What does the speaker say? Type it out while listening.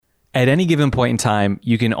At any given point in time,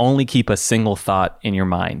 you can only keep a single thought in your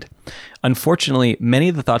mind. Unfortunately, many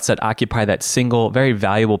of the thoughts that occupy that single, very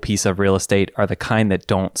valuable piece of real estate are the kind that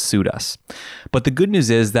don't suit us. But the good news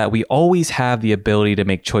is that we always have the ability to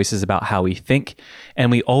make choices about how we think, and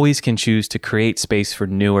we always can choose to create space for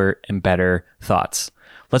newer and better thoughts.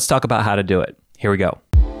 Let's talk about how to do it. Here we go.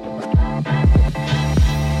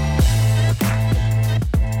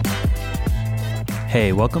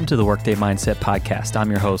 Hey, welcome to the Workday Mindset Podcast. I'm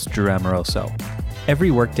your host, Drew Amoroso. Every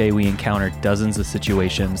workday we encounter dozens of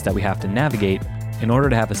situations that we have to navigate in order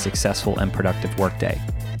to have a successful and productive workday.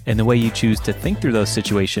 And the way you choose to think through those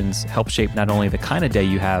situations helps shape not only the kind of day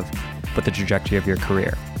you have, but the trajectory of your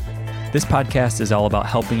career. This podcast is all about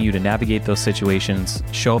helping you to navigate those situations,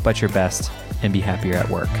 show up at your best, and be happier at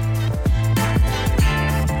work.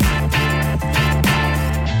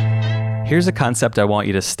 Here's a concept I want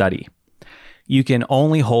you to study. You can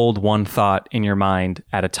only hold one thought in your mind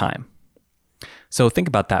at a time. So think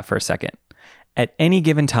about that for a second. At any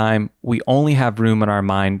given time, we only have room in our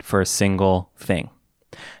mind for a single thing.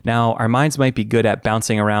 Now, our minds might be good at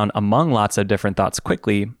bouncing around among lots of different thoughts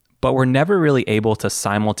quickly, but we're never really able to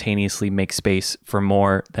simultaneously make space for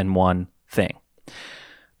more than one thing.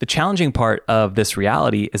 The challenging part of this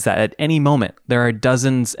reality is that at any moment, there are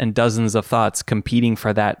dozens and dozens of thoughts competing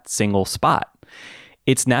for that single spot.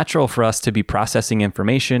 It's natural for us to be processing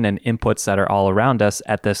information and inputs that are all around us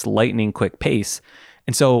at this lightning quick pace.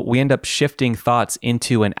 And so we end up shifting thoughts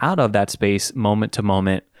into and out of that space moment to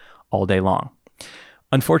moment all day long.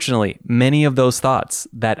 Unfortunately, many of those thoughts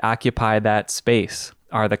that occupy that space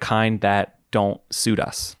are the kind that don't suit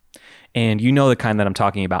us. And you know the kind that I'm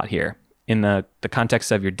talking about here. In the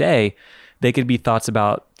context of your day, they could be thoughts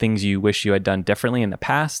about things you wish you had done differently in the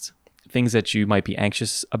past, things that you might be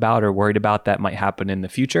anxious about or worried about that might happen in the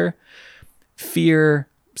future. Fear,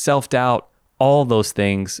 self-doubt, all those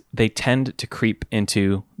things, they tend to creep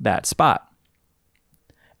into that spot.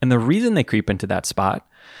 And the reason they creep into that spot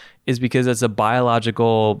is because it's a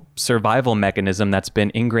biological survival mechanism that's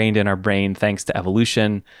been ingrained in our brain thanks to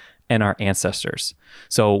evolution and our ancestors.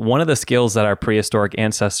 So one of the skills that our prehistoric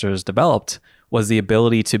ancestors developed was the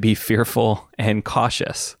ability to be fearful and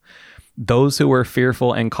cautious. Those who were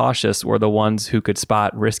fearful and cautious were the ones who could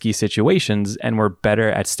spot risky situations and were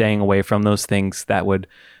better at staying away from those things that would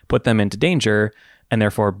put them into danger and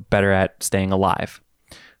therefore better at staying alive.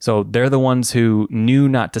 So they're the ones who knew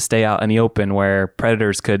not to stay out in the open where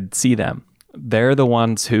predators could see them. They're the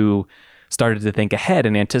ones who started to think ahead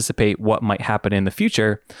and anticipate what might happen in the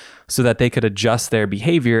future so that they could adjust their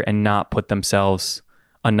behavior and not put themselves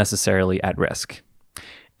unnecessarily at risk.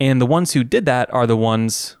 And the ones who did that are the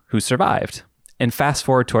ones who survived. And fast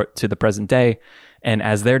forward to the present day, and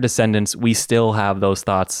as their descendants, we still have those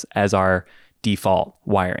thoughts as our default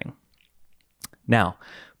wiring. Now,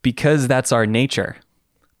 because that's our nature,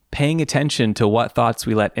 paying attention to what thoughts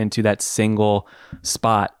we let into that single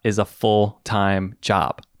spot is a full-time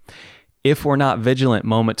job. If we're not vigilant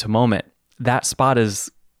moment to moment, that spot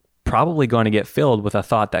is probably going to get filled with a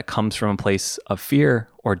thought that comes from a place of fear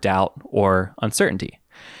or doubt or uncertainty.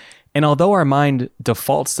 And although our mind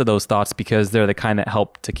defaults to those thoughts because they're the kind that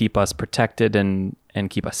help to keep us protected and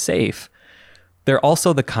keep us safe, they're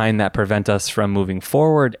also the kind that prevent us from moving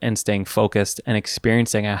forward and staying focused and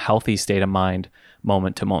experiencing a healthy state of mind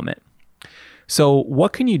moment to moment. So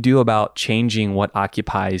what can you do about changing what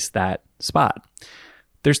occupies that spot?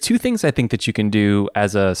 There's two things I think that you can do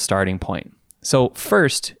as a starting point. So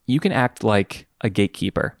first, you can act like a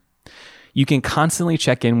gatekeeper. You can constantly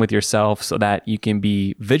check in with yourself so that you can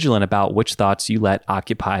be vigilant about which thoughts you let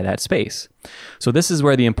occupy that space. So this is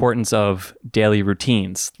where the importance of daily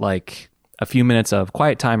routines, like a few minutes of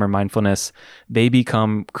quiet time or mindfulness, they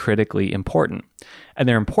become critically important. And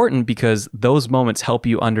they're important because those moments help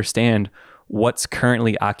you understand what's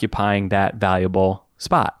currently occupying that valuable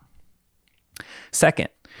spot. Second,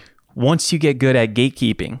 once you get good at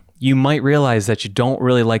gatekeeping, you might realize that you don't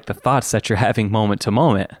really like the thoughts that you're having moment to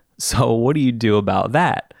moment. So what do you do about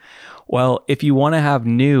that? Well, if you want to have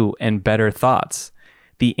new and better thoughts,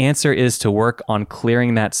 the answer is to work on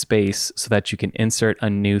clearing that space so that you can insert a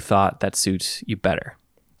new thought that suits you better.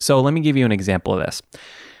 So let me give you an example of this.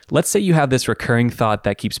 Let's say you have this recurring thought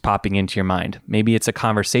that keeps popping into your mind. Maybe it's a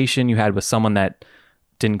conversation you had with someone that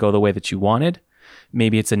didn't go the way that you wanted.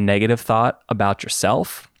 Maybe it's a negative thought about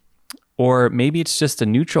yourself. Or maybe it's just a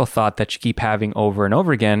neutral thought that you keep having over and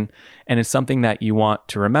over again, and it's something that you want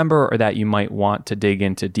to remember or that you might want to dig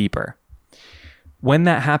into deeper. When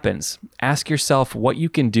that happens, ask yourself what you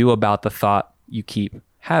can do about the thought you keep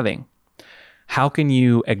having. How can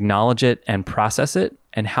you acknowledge it and process it?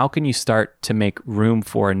 And how can you start to make room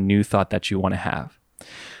for a new thought that you want to have?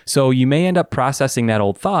 So you may end up processing that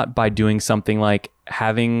old thought by doing something like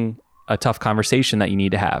having a tough conversation that you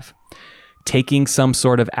need to have, taking some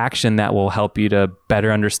sort of action that will help you to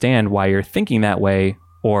better understand why you're thinking that way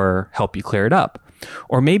or help you clear it up.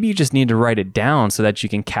 Or maybe you just need to write it down so that you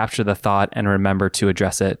can capture the thought and remember to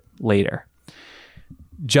address it later.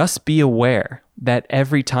 Just be aware that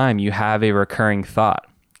every time you have a recurring thought,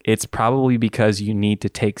 it's probably because you need to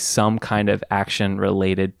take some kind of action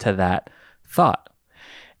related to that thought.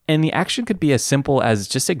 And the action could be as simple as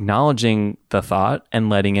just acknowledging the thought and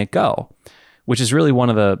letting it go, which is really one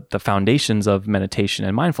of the foundations of meditation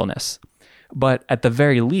and mindfulness. But at the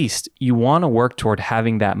very least, you want to work toward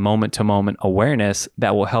having that moment-to-moment awareness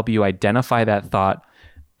that will help you identify that thought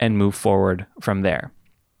and move forward from there.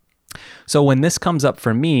 So when this comes up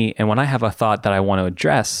for me, and when I have a thought that I want to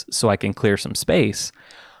address so I can clear some space,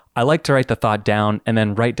 I like to write the thought down and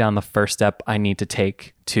then write down the first step I need to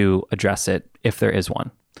take to address it, if there is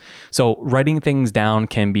one. So writing things down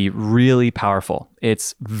can be really powerful.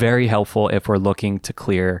 It's very helpful if we're looking to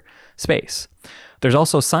clear space. There's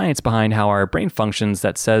also science behind how our brain functions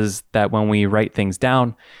that says that when we write things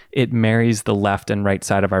down, it marries the left and right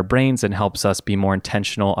side of our brains and helps us be more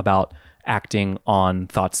intentional about acting on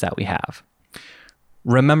thoughts that we have.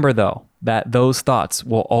 Remember though, that those thoughts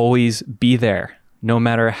will always be there. No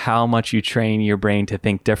matter how much you train your brain to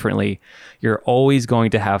think differently, you're always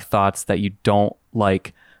going to have thoughts that you don't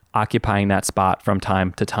like occupying that spot from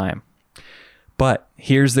time to time. But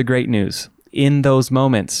here's the great news. In those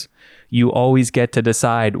moments, you always get to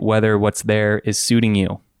decide whether what's there is suiting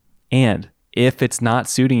you. And if it's not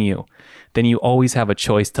suiting you, then you always have a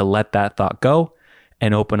choice to let that thought go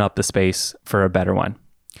and open up the space for a better one.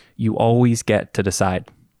 You always get to decide.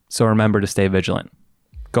 So remember to stay vigilant.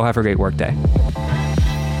 Go have a great workday.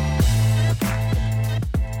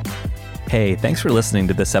 Hey, thanks for listening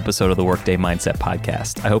to this episode of the Workday Mindset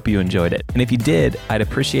Podcast. I hope you enjoyed it. And if you did, I'd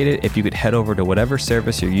appreciate it if you could head over to whatever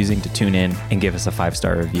service you're using to tune in and give us a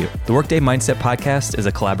 5-star review. The Workday Mindset Podcast is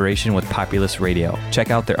a collaboration with Populous Radio. Check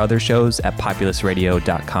out their other shows at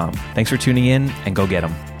populousradio.com. Thanks for tuning in and go get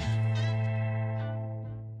them.